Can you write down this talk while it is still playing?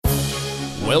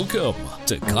Welcome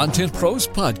to Content Pros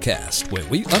Podcast, where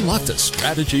we unlock the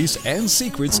strategies and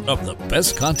secrets of the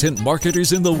best content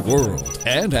marketers in the world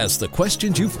and ask the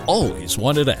questions you've always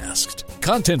wanted asked.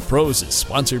 Content Pros is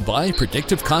sponsored by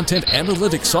predictive content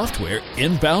analytics software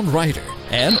Inbound Writer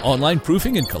and online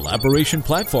proofing and collaboration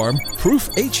platform Proof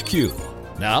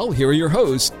HQ. Now, here are your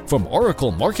hosts from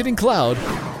Oracle Marketing Cloud,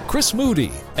 Chris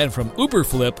Moody, and from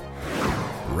Uberflip,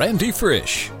 Randy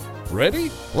Frisch. Ready?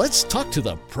 Let's talk to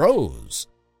the pros.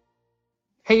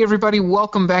 Hey everybody,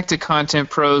 welcome back to Content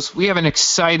Pros. We have an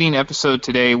exciting episode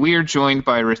today. We are joined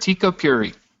by Ritika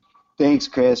Puri. Thanks,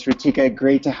 Chris. Ritika,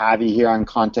 great to have you here on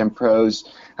Content Pros.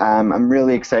 I'm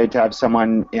really excited to have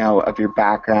someone, of your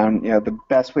background. The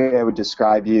best way I would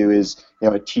describe you is,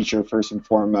 a teacher first and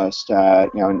foremost.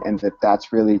 And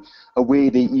that's really a way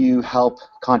that you help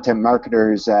content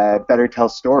marketers better tell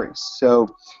stories.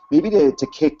 So maybe to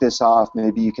kick this off,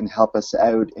 maybe you can help us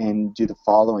out and do the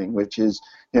following, which is,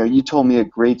 you told me a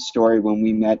great story when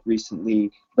we met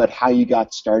recently about how you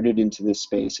got started into this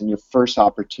space and your first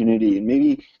opportunity, and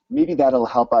maybe that'll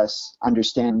help us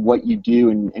understand what you do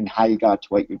and how you got to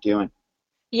what you're doing.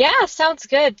 Yeah, sounds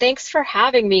good. Thanks for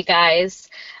having me, guys.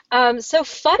 So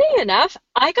funny enough,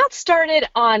 I got started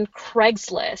on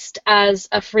Craigslist as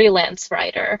a freelance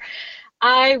writer.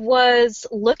 I was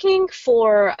looking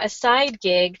for a side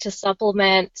gig to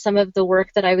supplement some of the work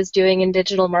that I was doing in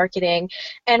digital marketing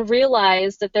and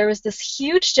realized that there was this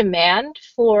huge demand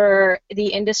for the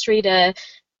industry to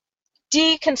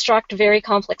deconstruct very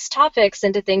complex topics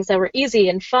into things that were easy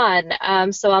and fun.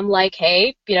 So I'm like,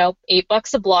 hey,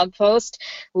 $8 a blog post,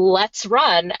 let's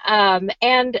run.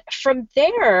 And from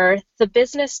there, the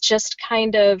business just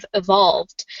kind of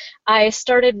evolved. I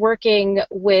started working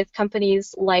with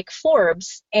companies like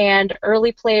Forbes and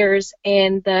early players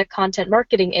in the content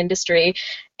marketing industry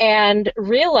and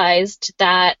realized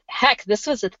that, heck, this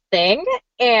was a thing,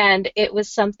 and it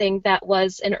was something that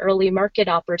was an early market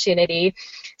opportunity.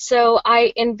 So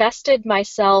I invested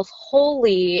myself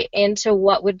wholly into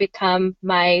what would become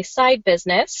my side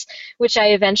business, which I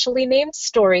eventually named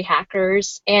Story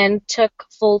Hackers, and took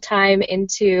full-time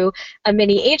into a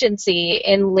mini agency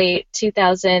in late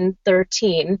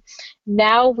 2013.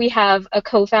 Now we have a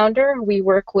co-founder. We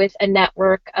work with a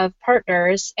network of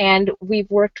partners, and we've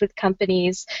worked with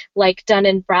companies like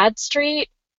Dun & Bradstreet,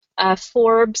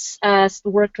 Forbes,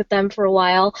 worked with them for a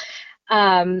while,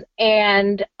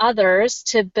 and others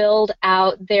to build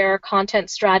out their content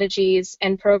strategies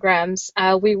and programs.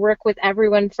 We work with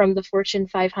everyone from the Fortune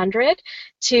 500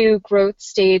 to growth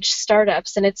stage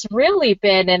startups, and it's really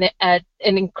been an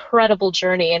incredible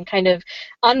journey and kind of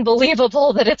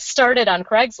unbelievable that it started on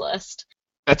Craigslist.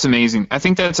 That's amazing. I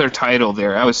think that's our title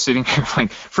there. I was sitting here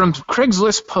like, from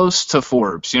Craigslist posts to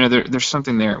Forbes. There's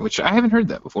something there, which I haven't heard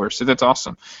that before, so that's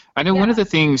awesome. I know One of the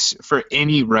things for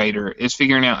any writer is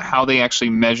figuring out how they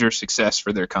actually measure success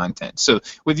for their content. So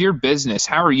with your business,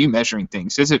 how are you measuring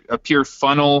things? Is it a pure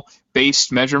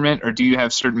funnel-based measurement, or do you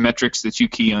have certain metrics that you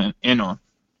key in on?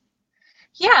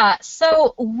 Yeah,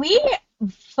 so we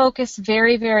focus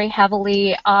very, very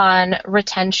heavily on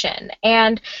retention,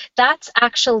 and that's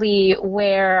actually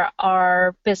where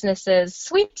our business's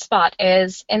sweet spot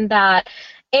is, in that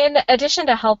in addition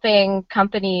to helping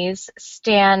companies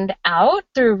stand out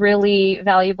through really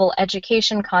valuable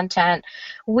education content,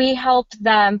 we help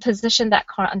them position that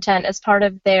content as part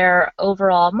of their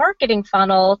overall marketing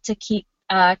funnel to keep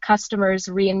customers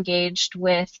re-engaged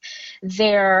with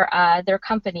their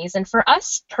companies. And for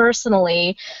us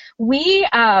personally, we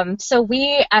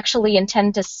actually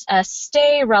intend to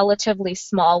stay relatively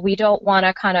small. We don't want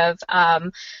to kind of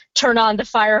turn on the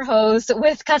fire hose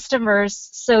with customers,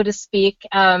 so to speak.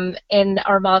 In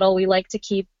our model, we like to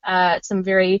keep some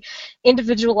very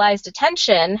individualized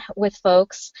attention with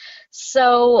folks.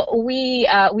 So we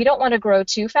don't want to grow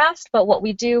too fast, but what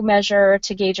we do measure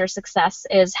to gauge our success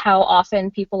is how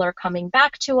often people are coming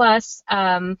back to us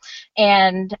and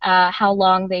how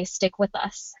long they stick with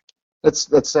us.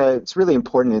 It's really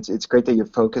important. It's great that you're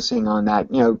focusing on that.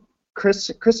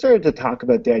 Chris started to talk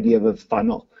about the idea of a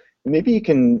funnel. Maybe you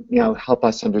can help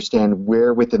us understand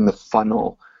where within the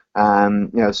funnel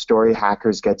Story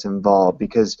Hackers gets involved,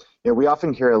 because we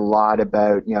often hear a lot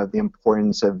about the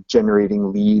importance of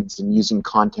generating leads and using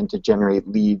content to generate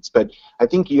leads, but I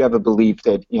think you have a belief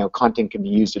that content can be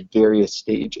used at various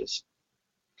stages.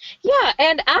 Yeah,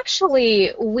 and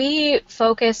actually we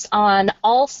focus on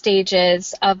all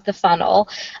stages of the funnel,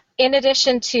 in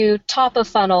addition to top of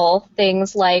funnel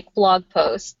things like blog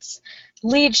posts.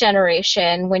 lead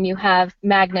generation when you have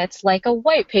magnets like a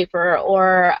white paper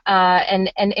or an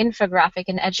infographic,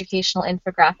 an educational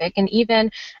infographic, and even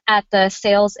at the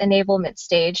sales enablement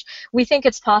stage, we think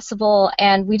it's possible,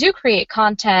 and we do create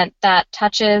content that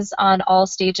touches on all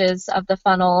stages of the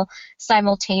funnel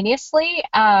simultaneously,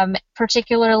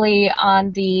 particularly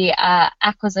on the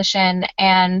acquisition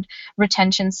and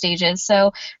retention stages.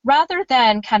 So rather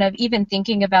than kind of even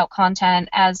thinking about content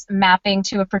as mapping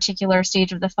to a particular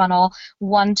stage of the funnel,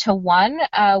 one-to-one,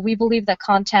 we believe that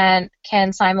content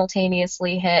can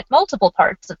simultaneously hit multiple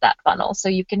parts of that funnel. So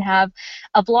you can have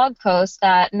a blog post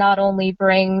that not only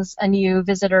brings a new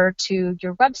visitor to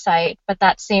your website, but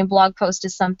that same blog post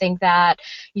is something that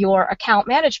your account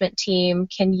management team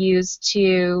can use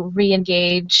to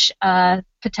re-engage a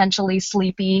potentially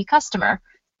sleepy customer.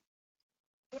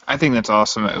 I think that's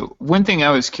awesome. One thing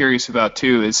I was curious about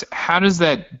too is how does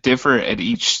that differ at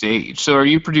each stage? So are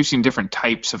you producing different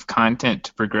types of content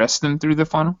to progress them through the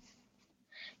funnel?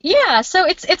 Yeah, so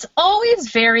it's always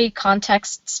very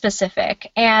context specific,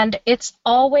 and it's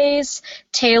always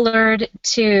tailored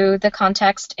to the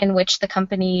context in which the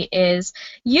company is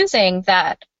using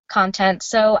that content.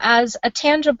 So as a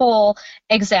tangible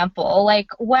example, like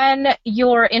when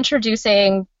you're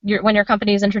introducing when your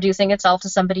company is introducing itself to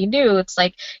somebody new, it's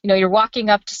like, you're walking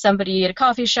up to somebody at a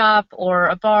coffee shop or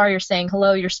a bar, you're saying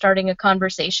hello, you're starting a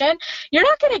conversation. You're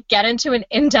not going to get into an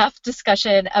in-depth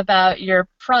discussion about your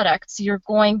products. You're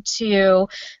going to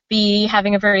be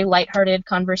having a very lighthearted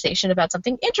conversation about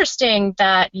something interesting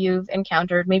that you've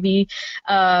encountered, maybe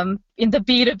in the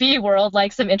B2B world,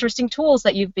 like some interesting tools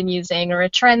that you've been using or a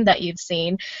trend that you've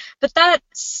seen. But that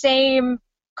same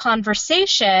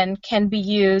conversation can be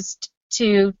used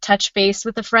to touch base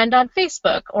with a friend on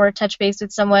Facebook or touch base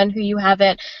with someone who you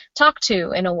haven't talked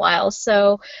to in a while.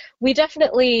 So we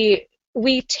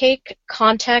take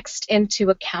context into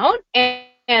account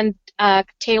and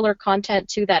tailor content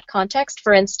to that context.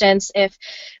 For instance, if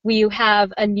we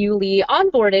have a newly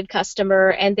onboarded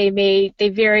customer and they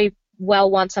very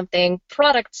well want something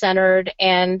product centered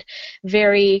and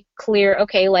very clear,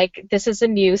 okay, like this is a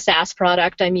new SaaS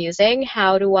product I'm using.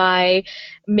 How do I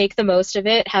make the most of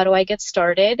it? How do I get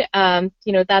started?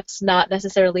 That's not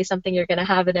necessarily something you're going to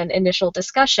have in an initial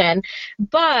discussion.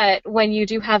 But when you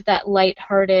do have that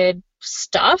lighthearted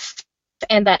stuff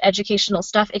and that educational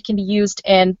stuff, it can be used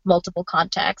in multiple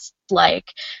contexts,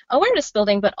 like awareness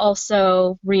building, but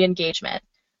also re-engagement.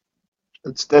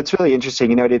 That's really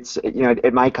interesting. It's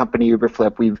at my company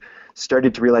Uberflip, we've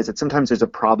started to realize that sometimes there's a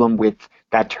problem with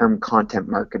that term content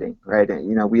marketing, right?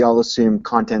 We all assume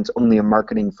content's only a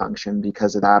marketing function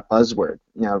because of that buzzword.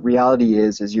 Reality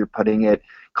is you're putting it,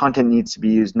 content needs to be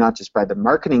used not just by the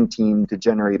marketing team to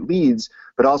generate leads,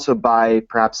 but also by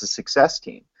perhaps the success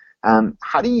team.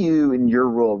 How do you, in your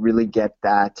role, really get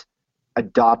that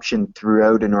adoption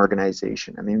throughout an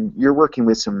organization? I mean, you're working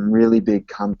with some really big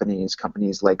companies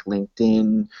like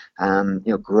LinkedIn,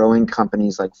 growing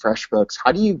companies like FreshBooks.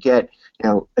 How do you get,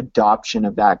 adoption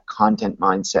of that content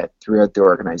mindset throughout the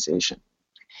organization?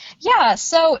 Yeah,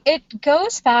 so it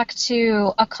goes back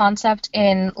to a concept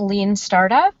in lean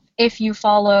startup. If you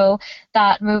follow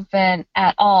that movement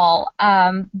at all,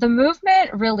 the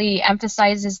movement really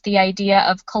emphasizes the idea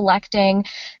of collecting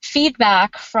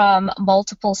feedback from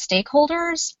multiple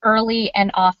stakeholders early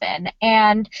and often.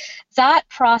 And that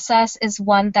process is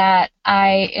one that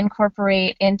I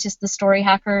incorporate into the Story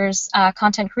Hackers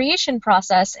content creation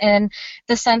process, in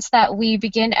the sense that we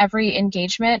begin every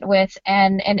engagement with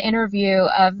an interview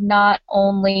of not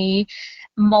only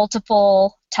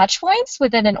multiple touch points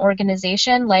within an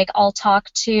organization, like I'll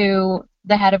talk to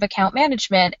the head of account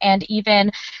management and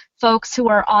even folks who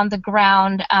are on the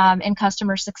ground in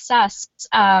customer success,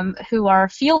 who are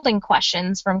fielding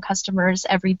questions from customers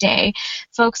every day,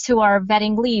 folks who are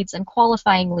vetting leads and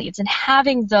qualifying leads, and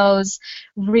having those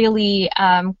really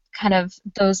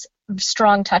those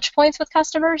strong touch points with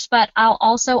customers. But I'll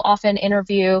also often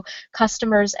interview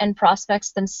customers and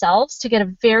prospects themselves to get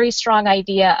a very strong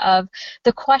idea of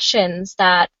the questions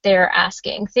that they're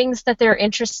asking, things that they're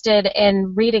interested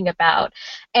in reading about,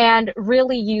 and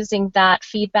really using that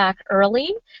feedback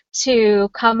early to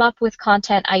come up with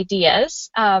content ideas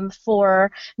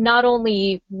for not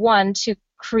only one, to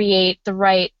create the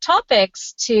right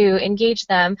topics to engage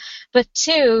them, but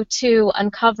two, to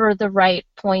uncover the right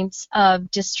points of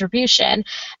distribution.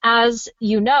 As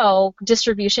you know,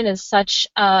 distribution is such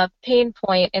a pain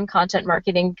point in content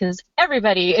marketing because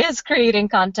everybody is creating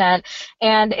content,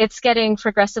 and it's getting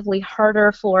progressively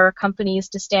harder for companies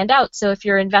to stand out. So if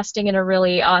you're investing in a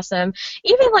really awesome,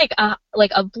 even like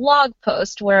a blog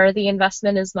post where the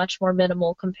investment is much more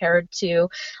minimal compared to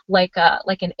like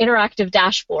an interactive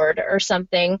dashboard or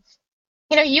something,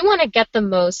 you want to get the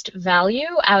most value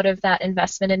out of that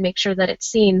investment and make sure that it's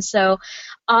seen. So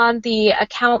on the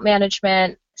account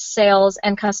management, sales,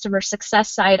 and customer success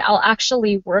side, I'll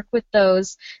actually work with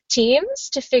those teams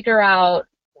to figure out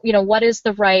what is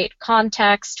the right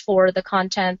context for the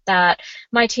content that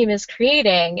my team is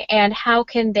creating, and how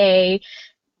can they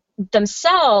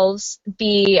themselves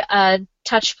be a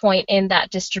touch point in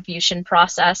that distribution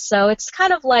process. So it's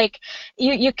kind of like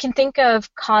you can think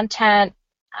of content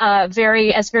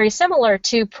very similar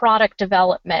to product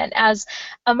development. As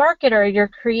a marketer, you're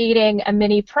creating a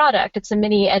mini product. It's a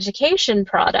mini education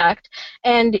product,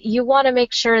 and you want to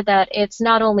make sure that it's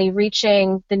not only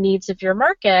reaching the needs of your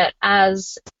market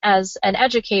as an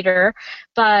educator,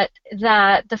 but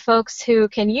that the folks who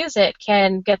can use it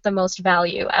can get the most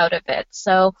value out of it.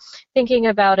 So thinking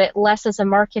about it less as a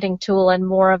marketing tool and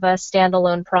more of a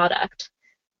standalone product.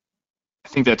 I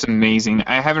think that's amazing.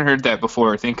 I haven't heard that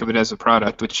before. Think of it as a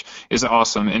product, which is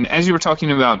awesome. And as you were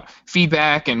talking about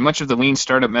feedback and much of the lean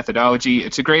startup methodology,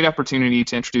 it's a great opportunity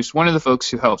to introduce one of the folks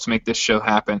who helps make this show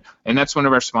happen, and that's one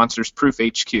of our sponsors, Proof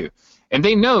HQ. And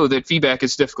they know that feedback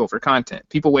is difficult for content.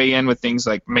 People weigh in with things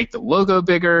like, make the logo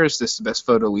bigger, is this the best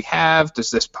photo we have, does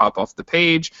this pop off the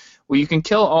page? Well, you can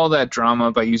kill all that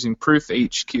drama by using Proof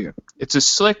HQ. It's a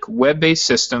slick web-based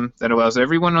system that allows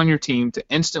everyone on your team to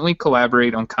instantly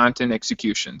collaborate on content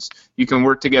executions. You can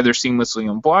work together seamlessly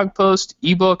on blog posts,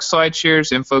 ebooks, slide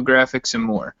shares, infographics, and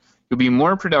more. You'll be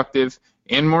more productive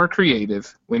and more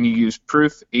creative when you use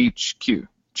Proof HQ.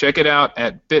 Check it out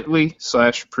at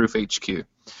bit.ly/ProofHQ.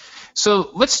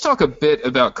 So let's talk a bit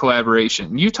about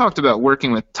collaboration. You talked about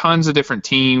working with tons of different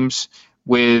teams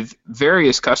with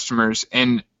various customers,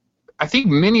 and I think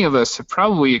many of us have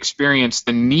probably experienced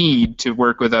the need to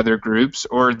work with other groups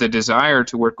or the desire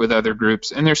to work with other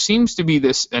groups, and there seems to be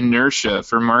this inertia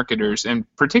for marketers, in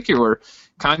particular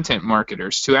content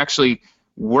marketers, to actually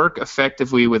work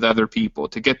effectively with other people,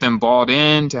 to get them bought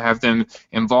in, to have them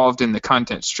involved in the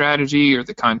content strategy or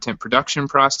the content production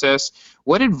process.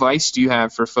 What advice do you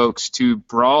have for folks to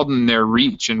broaden their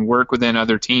reach and work within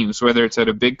other teams, whether it's at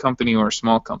a big company or a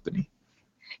small company?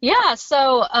 Yeah,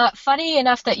 so funny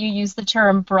enough that you use the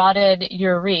term broaden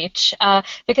your reach,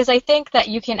 because I think that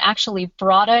you can actually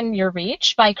broaden your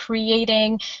reach by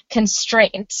creating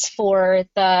constraints for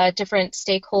the different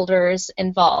stakeholders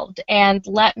involved. And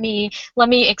let me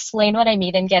explain what I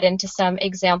mean and get into some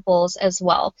examples as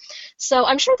well. So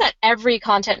I'm sure that every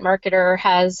content marketer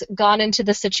has gone into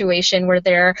the situation where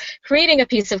they're creating a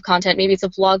piece of content, maybe it's a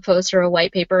blog post or a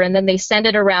white paper, and then they send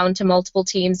it around to multiple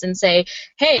teams and say,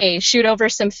 hey, shoot over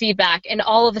some feedback, and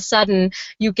all of a sudden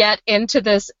you get into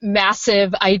this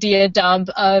massive idea dump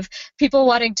of people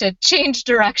wanting to change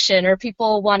direction or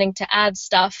people wanting to add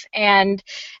stuff, and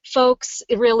folks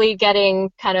really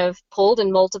getting kind of pulled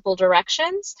in multiple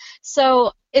directions.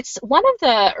 So it's one of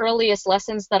the earliest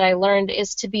lessons that I learned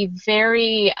is to be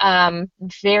very,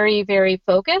 very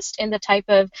focused in the type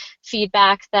of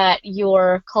feedback that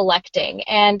you're collecting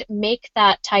and make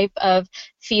that type of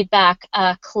feedback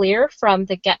clear from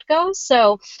the get-go.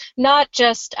 So not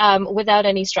just without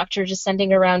any structure, just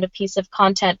sending around a piece of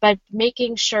content, but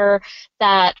making sure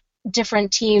that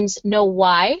different teams know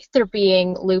why they're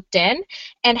being looped in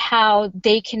and how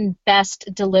they can best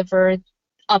deliver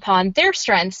upon their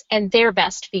strengths and their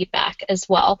best feedback as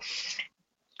well.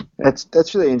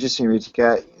 That's really interesting,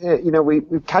 Ritika.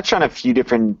 We've touched on a few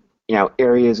different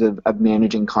areas of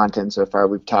managing content so far.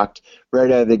 We've talked right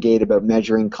out of the gate about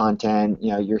measuring content.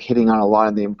 You're hitting on a lot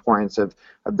of the importance of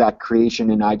that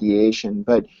creation and ideation.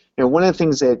 But one of the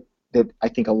things that I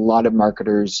think a lot of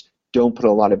marketers don't put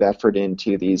a lot of effort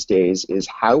into these days is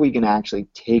how we can actually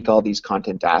take all these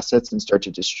content assets and start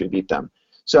to distribute them.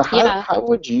 So how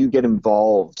would you get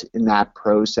involved in that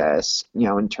process,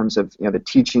 in terms of the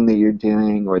teaching that you're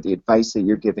doing or the advice that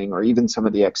you're giving or even some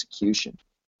of the execution?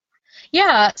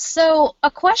 Yeah, so a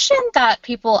question that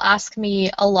people ask me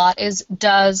a lot is,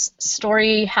 does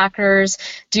Story Hackers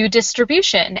do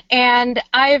distribution? And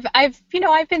I've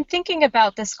been thinking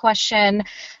about this question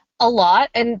a lot,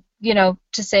 and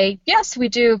to say, yes, we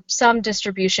do some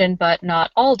distribution, but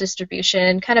not all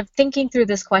distribution, kind of thinking through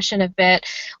this question a bit,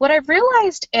 what I've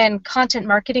realized in content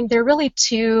marketing, there are really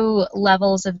two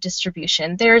levels of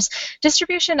distribution. There's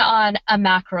distribution on a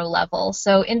macro level,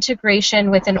 so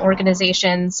integration within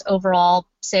organizations' overall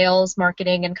sales,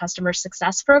 marketing, and customer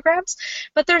success programs,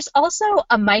 but there's also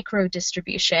a micro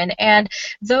distribution, and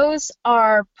those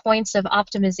are points of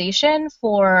optimization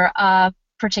for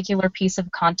particular piece of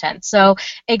content. So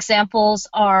examples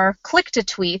are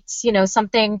click-to-tweets,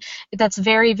 something that's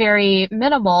very, very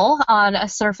minimal on a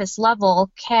surface level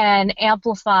can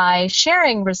amplify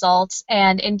sharing results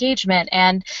and engagement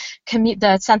and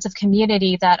the sense of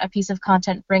community that a piece of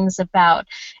content brings about.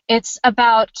 It's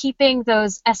about keeping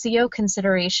those SEO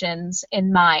considerations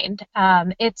in mind.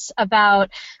 It's about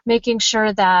making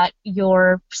sure that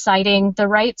you're citing the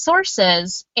right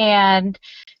sources and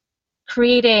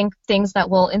creating things that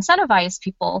will incentivize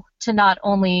people to not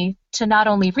only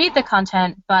read the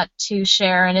content but to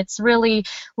share. And it's really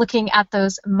looking at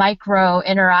those micro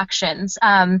interactions.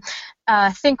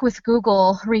 Think with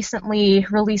Google recently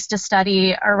released a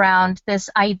study around this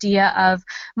idea of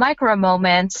micro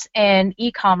moments in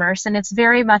e-commerce, and it's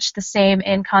very much the same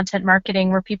in content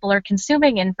marketing, where people are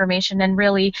consuming information and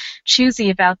really choosy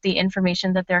about the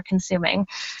information that they're consuming.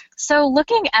 So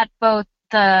looking at both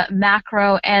the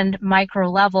macro and micro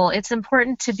level, it's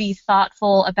important to be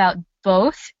thoughtful about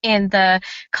both in the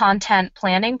content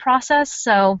planning process.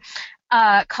 So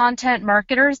content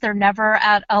marketers, they're never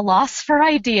at a loss for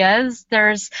ideas.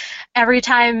 Every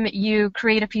time you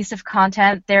create a piece of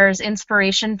content, there's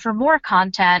inspiration for more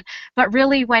content. But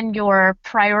really, when you're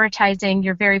prioritizing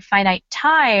your very finite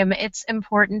time, it's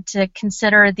important to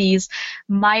consider these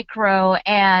micro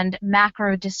and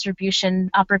macro distribution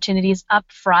opportunities up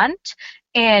front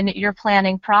in your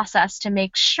planning process to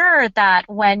make sure that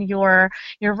when you're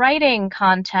writing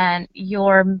content,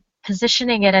 you're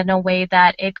positioning it in a way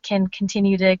that it can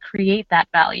continue to create that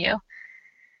value.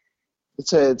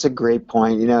 It's a great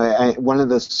point. One of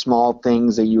the small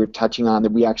things that you were touching on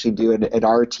that we actually do at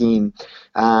our team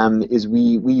is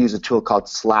we use a tool called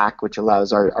Slack, which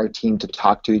allows our team to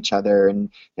talk to each other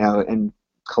and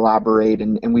collaborate,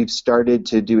 and we've started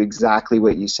to do exactly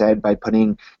what you said by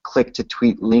putting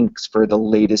click-to-tweet links for the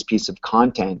latest piece of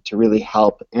content to really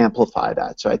help amplify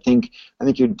that. So I think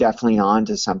you're definitely on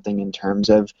to something in terms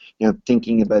of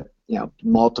thinking about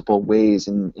multiple ways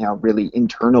and really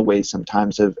internal ways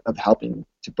sometimes of helping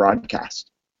to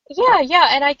broadcast. Yeah,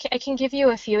 and I can give you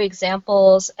a few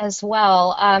examples as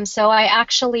well. So I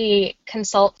actually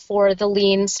consult for the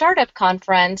Lean Startup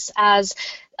Conference as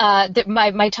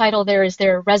my title there is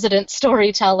their resident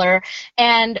storyteller.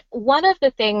 And one of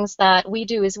the things that we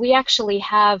do is we actually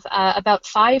have about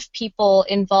 5 people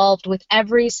involved with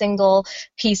every single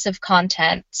piece of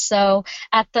content. So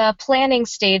at the planning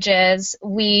stages,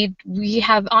 we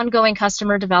have ongoing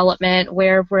customer development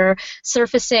where we're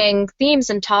surfacing themes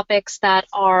and topics that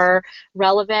are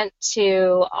relevant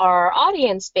to our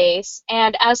audience base.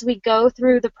 And as we go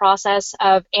through the process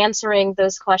of answering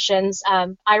those questions,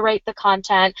 I write the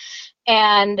content,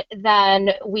 and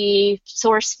then we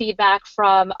source feedback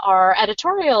from our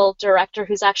editorial director,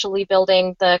 who's actually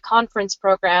building the conference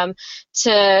program,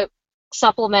 to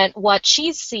supplement what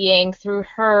she's seeing through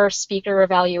her speaker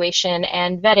evaluation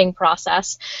and vetting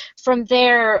process. From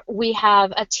there, we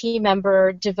have a team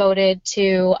member devoted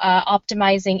to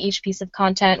optimizing each piece of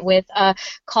content with a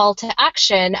call to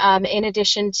action, in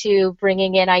addition to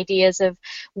bringing in ideas of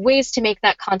ways to make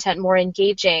that content more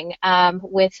engaging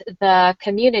with the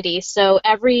community. So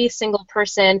every single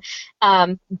person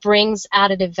brings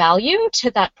additive value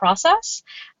to that process.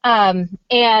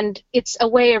 And it's a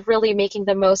way of really making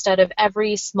the most out of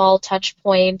every small touch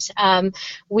point.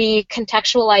 We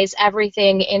contextualize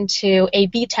everything into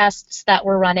A/B tests that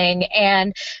we're running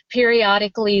and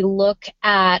periodically look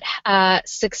at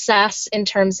success in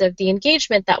terms of the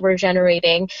engagement that we're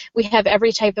generating. We have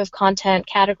every type of content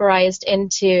categorized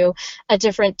into a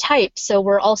different type, so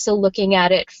we're also looking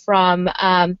at it from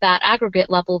that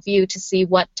aggregate level view to see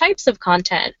what types of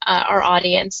content our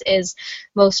audience is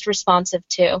most responsive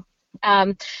to.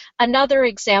 Another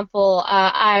example,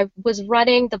 I was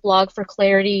running the blog for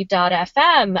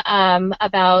Clarity.fm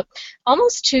about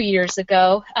almost 2 years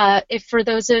ago. If for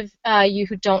those of you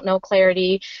who don't know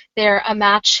Clarity, They're a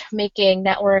matchmaking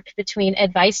network between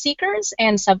advice seekers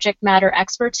and subject matter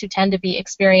experts who tend to be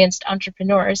experienced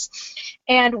entrepreneurs.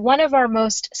 And one of our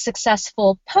most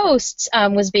successful posts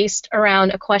was based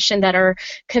around a question that our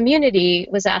community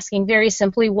was asking, very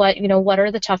simply, what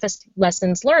are the toughest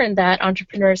lessons learned that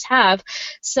entrepreneurs have?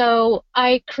 So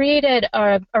I created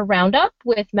a roundup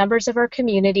with members of our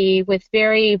community with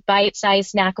very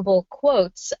bite-sized, snackable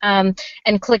quotes, and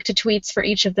click to tweets for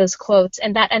each of those quotes.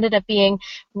 And that ended up being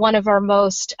one of our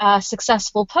most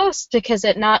successful posts, because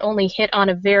it not only hit on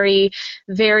a very,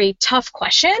 very tough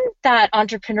question that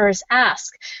entrepreneurs ask,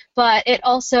 but it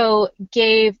also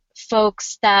gave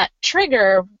folks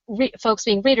folks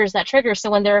being readers that trigger. So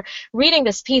when they're reading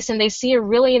this piece and they see a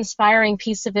really inspiring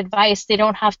piece of advice, they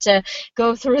don't have to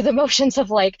go through the motions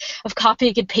of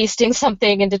copying and pasting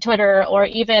something into Twitter or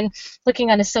even clicking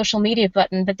on a social media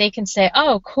button, but they can say,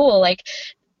 oh, cool,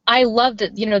 I love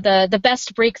that, the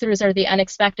best breakthroughs are the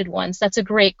unexpected ones. That's a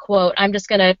great quote. I'm just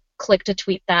going to click to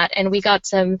tweet that. And we got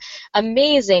some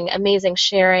amazing, amazing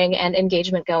sharing and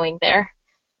engagement going there.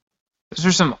 Those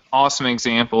are some awesome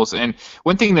examples. And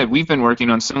one thing that we've been working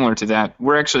on similar to that,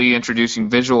 we're actually introducing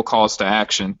visual calls to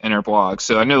action in our blog.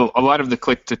 So I know a lot of the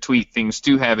click to tweet things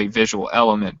do have a visual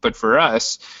element, but for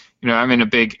us, I'm in a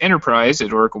big enterprise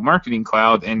at Oracle Marketing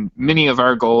Cloud, and many of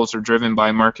our goals are driven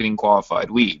by marketing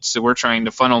qualified leads. So we're trying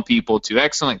to funnel people to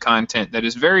excellent content that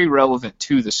is very relevant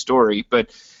to the story. But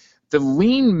the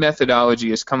lean methodology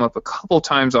has come up a couple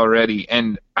times already,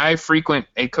 and I frequent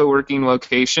a co-working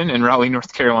location in Raleigh,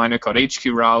 North Carolina called HQ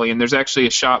Raleigh, and there's actually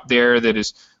a shop there that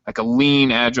is like a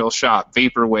lean, agile shop,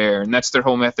 vaporware, and that's their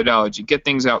whole methodology. Get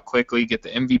things out quickly, get the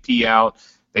MVP out.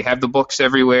 They have the books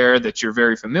everywhere that you're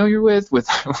very familiar with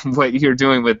what you're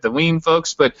doing with the lean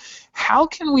folks, but how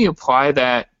can we apply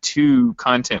that to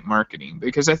content marketing?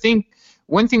 Because I think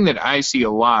one thing that I see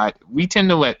a lot, we tend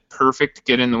to let perfect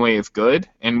get in the way of good,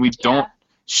 and we don't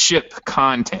ship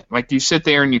content. Like you sit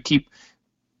there and you keep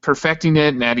perfecting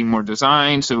it and adding more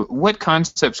design. So what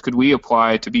concepts could we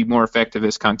apply to be more effective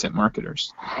as content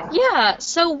marketers? Yeah,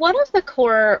 so one of the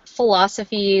core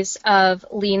philosophies of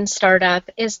Lean Startup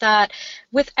is that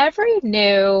with every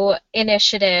new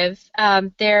initiative,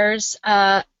 there's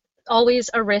always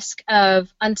a risk of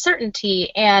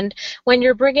uncertainty, and when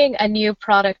you're bringing a new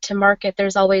product to market,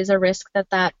 there's always a risk that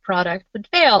that product would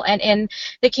fail. And in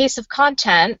the case of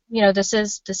content, this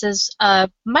is a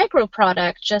micro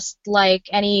product, just like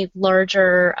any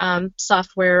larger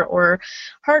software or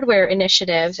hardware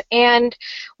initiative. And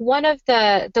one of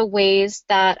the ways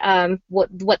that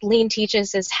what Lean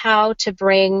teaches is how to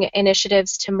bring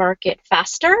initiatives to market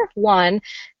faster. 1,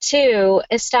 2,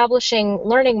 establishing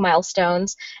learning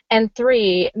milestones, and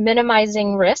 3,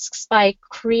 minimizing risks by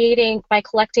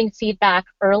collecting feedback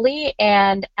early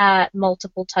and at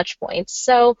multiple touch points.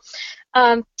 So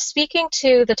speaking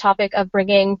to the topic of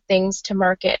bringing things to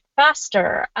market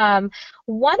faster,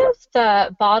 one of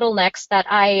the bottlenecks that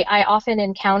I often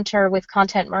encounter with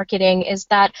content marketing is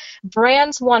that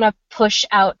brands want to push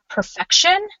out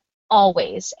perfection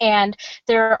always, and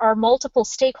there are multiple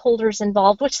stakeholders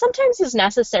involved, which sometimes is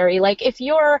necessary. Like if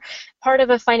you're part of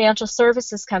a financial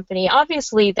services company,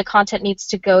 obviously the content needs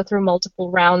to go through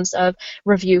multiple rounds of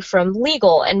review from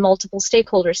legal and multiple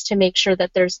stakeholders to make sure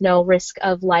that there's no risk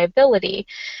of liability.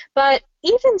 But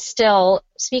even still,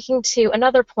 speaking to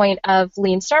another point of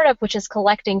Lean Startup, which is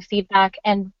collecting feedback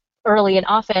and early and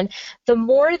often, the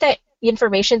more that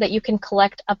information that you can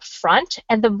collect up front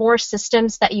and the more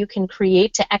systems that you can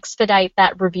create to expedite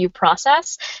that review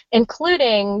process,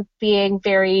 including being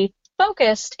very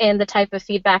focused in the type of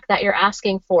feedback that you're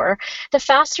asking for, the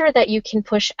faster that you can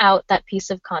push out that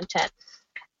piece of content.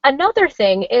 Another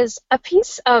thing is a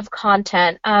piece of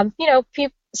content,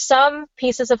 some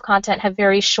pieces of content have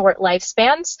very short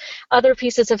lifespans. Other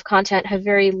pieces of content have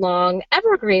very long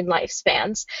evergreen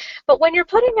lifespans. But when you're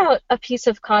putting out a piece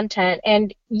of content,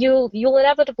 and you'll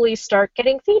inevitably start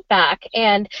getting feedback,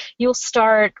 and you'll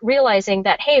start realizing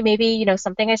that, hey, maybe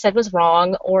something I said was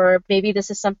wrong, or maybe this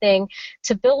is something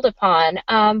to build upon.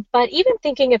 But even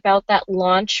thinking about that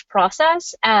launch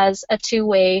process as a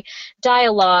two-way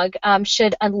dialogue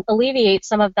should alleviate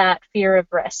some of that fear of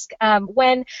risk.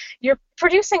 When you're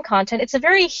producing content, it's a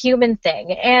very human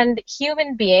thing, and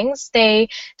human beings, they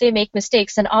make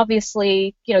mistakes, and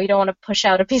obviously you don't want to push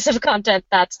out a piece of content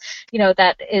that's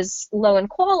that is low in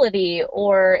quality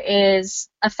or is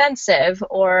offensive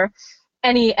or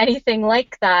anything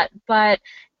like that. But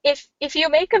if you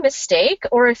make a mistake,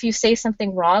 or if you say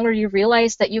something wrong, or you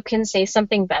realize that you can say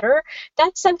something better,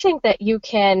 that's something that you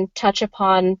can touch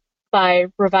upon by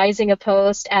revising a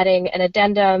post, adding an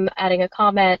addendum, adding a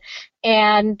comment,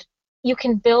 and you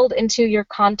can build into your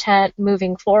content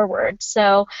moving forward.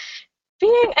 So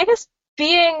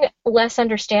being less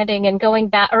understanding and going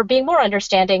back, or being more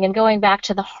understanding and going back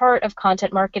to the heart of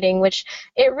content marketing, which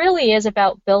it really is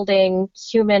about building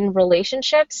human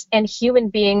relationships and human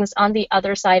beings on the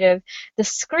other side of the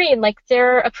screen. Like,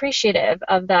 they're appreciative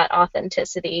of that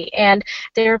authenticity, and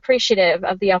they're appreciative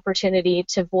of the opportunity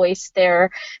to voice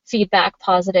their feedback,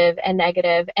 positive and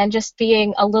negative, and just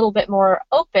being a little bit more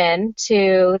open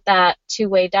to that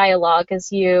two-way dialogue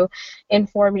as you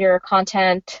inform your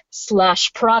content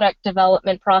 / product development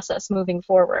process moving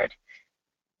forward.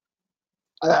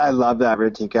 I love that,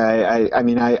 Ritika. I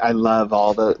mean, I love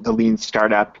all the lean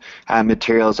startup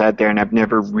materials out there, and I've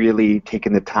never really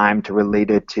taken the time to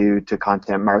relate it to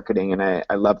content marketing. And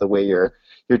I love the way you're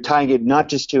tying it not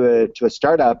just to a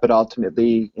startup, but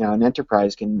ultimately, an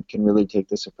enterprise can really take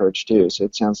this approach too. So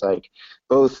it sounds like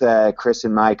both Chris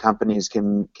and my companies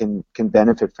can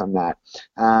benefit from that.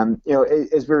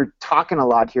 As we're talking a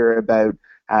lot here about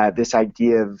this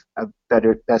idea of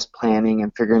best planning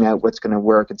and figuring out what's going to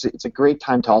work. It's a great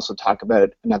time to also talk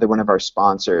about another one of our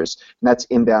sponsors, and that's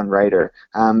Inbound Writer.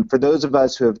 For those of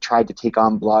us who have tried to take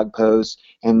on blog posts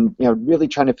and really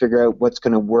trying to figure out what's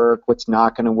going to work, what's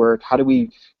not going to work, how do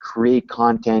we create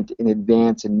content in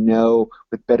advance and know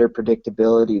with better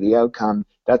predictability the outcome,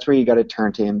 that's where you got to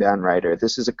turn to Inbound Writer.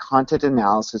 This is a content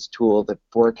analysis tool that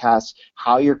forecasts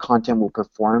how your content will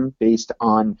perform based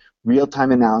on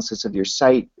real-time analysis of your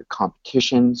site, your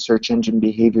competition, search engine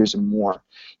behaviors, and more.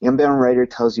 Inbound Writer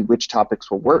tells you which topics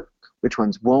will work, which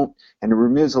ones won't, and it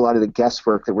removes a lot of the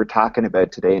guesswork that we're talking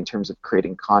about today in terms of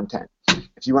creating content.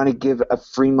 If you want to give a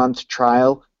free month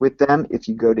trial with them, if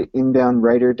you go to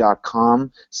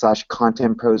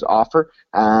inboundwriter.com/contentpros offer,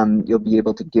 you'll be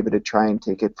able to give it a try and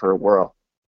take it for a whirl.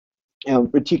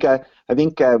 Ritika, I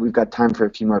think we've got time for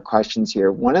a few more questions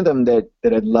here. One of them that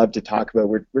I'd love to talk about,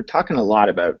 we're talking a lot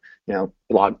about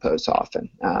blog posts often,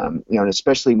 and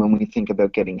especially when we think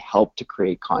about getting help to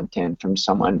create content from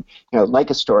someone like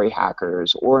a Story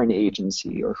Hackers or an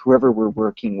agency or whoever we're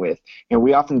working with.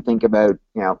 We often think about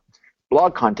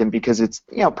blog content because it's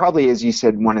probably, as you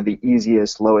said, one of the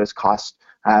easiest, lowest cost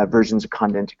versions of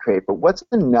content to create. But what's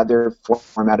another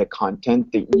format of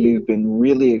content that you've been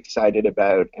really excited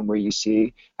about and where you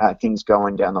see things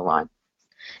going down the line?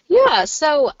 Yeah,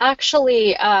 so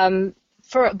actually,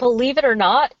 for believe it or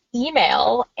not,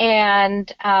 email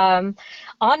and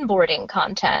onboarding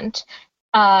content.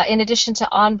 In addition to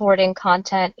onboarding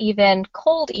content, even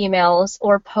cold emails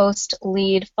or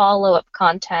post-lead follow-up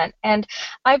content. And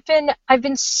I've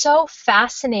been so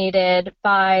fascinated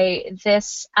by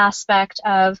this aspect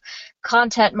of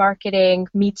content marketing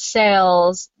meets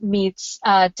sales meets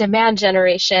demand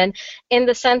generation, in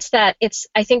the sense that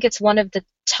I think it's one of the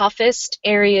toughest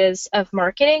areas of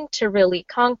marketing to really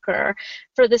conquer,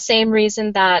 for the same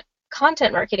reason that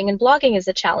content marketing and blogging is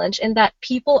a challenge, in that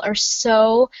people are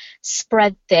so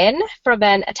spread thin from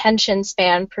an attention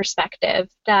span perspective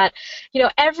that,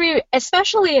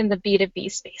 especially in the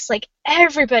B2B space, like,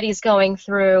 everybody's going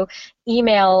through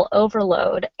email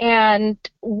overload. And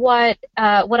what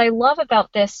I love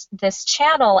about this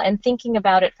channel, and thinking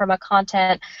about it from a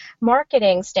content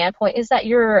marketing standpoint, is that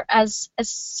you're, as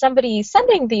somebody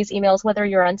sending these emails, whether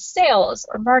you're on sales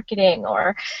or marketing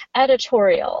or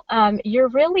editorial, you're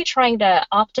really trying to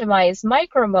optimize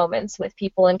micro moments with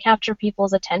people and capture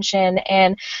people's attention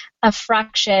in a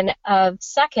fraction of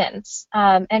seconds.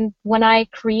 And when I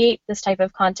create this type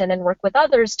of content and work with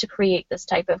others to create this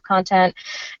type of content,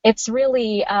 it's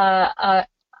really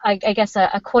I guess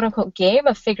a quote-unquote game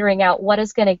of figuring out what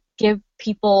is going to give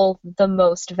people the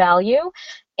most value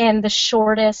in the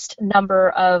shortest number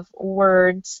of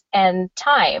words and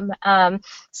time.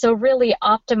 So really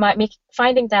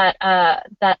finding that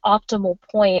optimal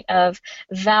point of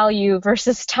value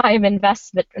versus time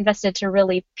invested to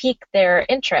really pique their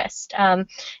interest.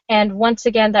 And once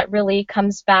again, that really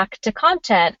comes back to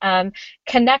content,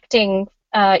 connecting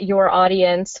your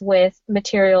audience with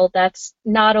material that's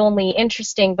not only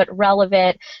interesting but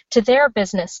relevant to their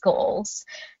business goals.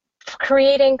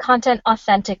 Creating content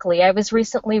authentically. I was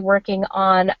recently working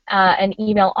on an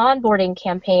email onboarding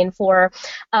campaign for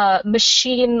a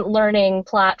machine learning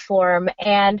platform,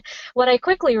 and what I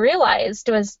quickly realized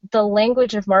was the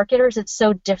language of marketers, it's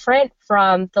so different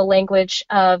from the language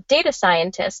of data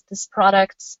scientists, this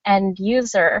product's end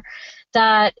user,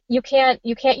 that you can't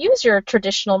use your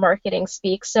traditional marketing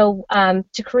speak. So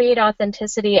to create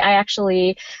authenticity, I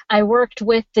worked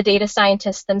with the data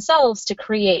scientists themselves to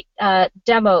create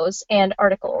demos and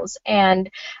articles and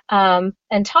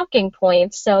talking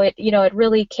points. So it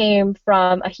really came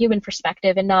from a human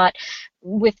perspective and not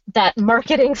with that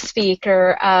marketing speak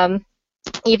or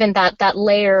even that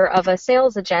layer of a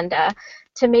sales agenda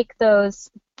to make those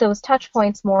touch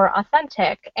points more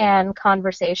authentic and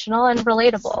conversational and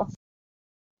relatable.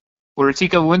 Well,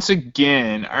 Ritika, once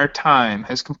again, our time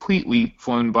has completely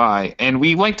flown by, and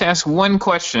we like to ask one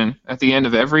question at the end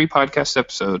of every podcast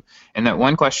episode, and that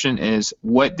one question is,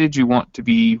 what did you want to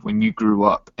be when you grew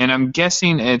up? And I'm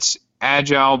guessing it's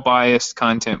agile, biased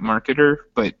content marketer,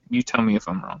 but you tell me if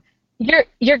I'm wrong.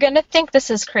 You're gonna think this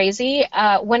is crazy.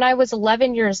 When I was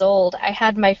 11 years old, I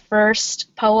had my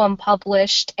first poem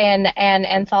published in an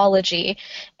anthology,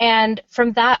 and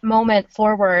from that moment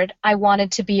forward, I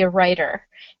wanted to be a writer.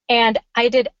 And I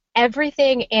did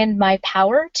everything in my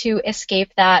power to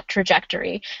escape that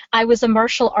trajectory. I was a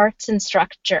martial arts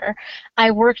instructor.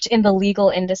 I worked in the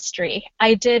legal industry.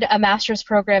 I did a master's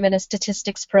program and a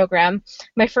statistics program.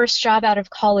 My first job out of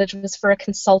college was for a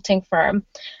consulting firm.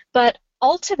 But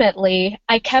ultimately,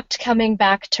 I kept coming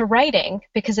back to writing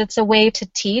because it's a way to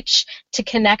teach, to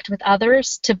connect with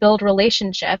others, to build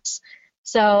relationships.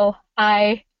 So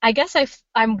I guess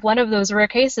I'm one of those rare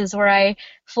cases where I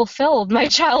fulfilled my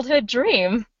childhood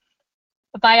dream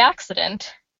by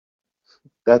accident.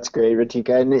 That's great,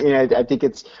 Ritika. And I think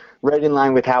it's right in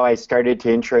line with how I started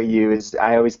to intro you. Is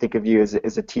I always think of you as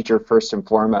a teacher first and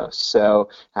foremost. So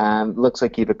looks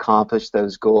like you've accomplished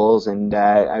those goals. And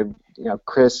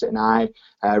Chris and I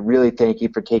really thank you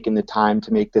for taking the time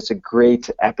to make this a great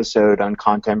episode on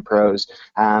Content Pros.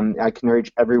 I can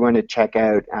urge everyone to check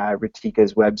out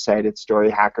Ritika's website at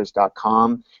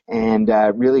storyhackers.com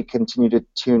and really continue to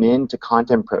tune in to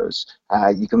Content Pros.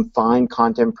 You can find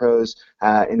Content Pros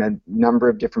in a number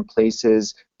of different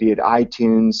places, be it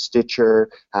iTunes, Stitcher,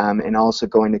 and also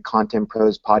going to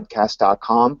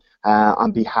contentprospodcast.com.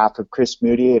 On behalf of Chris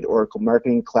Moody at Oracle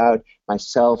Marketing Cloud,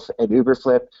 myself at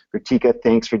Uberflip, Ritika,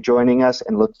 thanks for joining us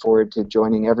and look forward to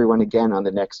joining everyone again on the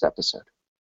next episode.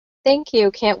 Thank you.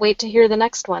 Can't wait to hear the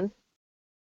next one.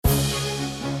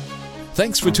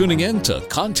 Thanks for tuning in to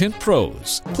Content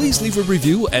Pros. Please leave a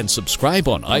review and subscribe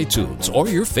on iTunes or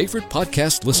your favorite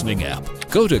podcast listening app.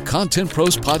 Go to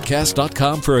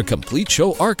contentprospodcast.com for a complete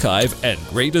show archive and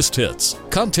greatest hits.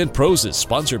 Content Pros is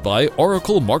sponsored by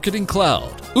Oracle Marketing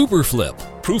Cloud,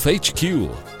 Uberflip, Proof HQ,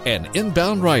 and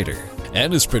Inbound Writer,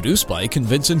 and is produced by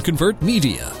Convince and Convert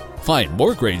Media. Find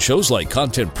more great shows like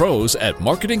Content Pros at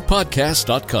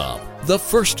marketingpodcast.com, the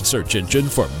first search engine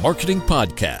for marketing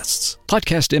podcasts.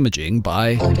 Podcast imaging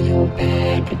by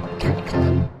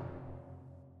AudioBag.com.